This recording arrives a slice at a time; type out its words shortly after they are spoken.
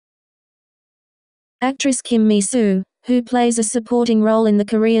Actress Kim Mi-soo, who plays a supporting role in the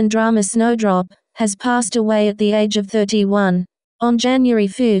Korean drama Snowdrop, has passed away at the age of 31. On January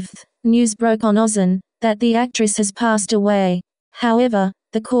 5, news broke on OZN that the actress has passed away. However,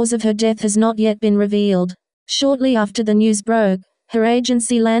 the cause of her death has not yet been revealed. Shortly after the news broke, her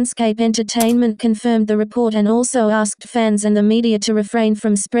agency Landscape Entertainment confirmed the report and also asked fans and the media to refrain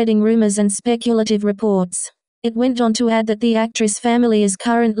from spreading rumors and speculative reports. It went on to add that the actress' family is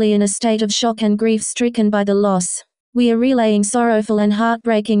currently in a state of shock and grief stricken by the loss. We are relaying sorrowful and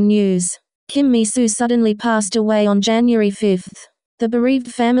heartbreaking news. Kim Mi-soo suddenly passed away on January 5. The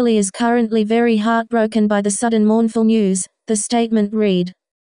bereaved family is currently very heartbroken by the sudden mournful news, the statement read.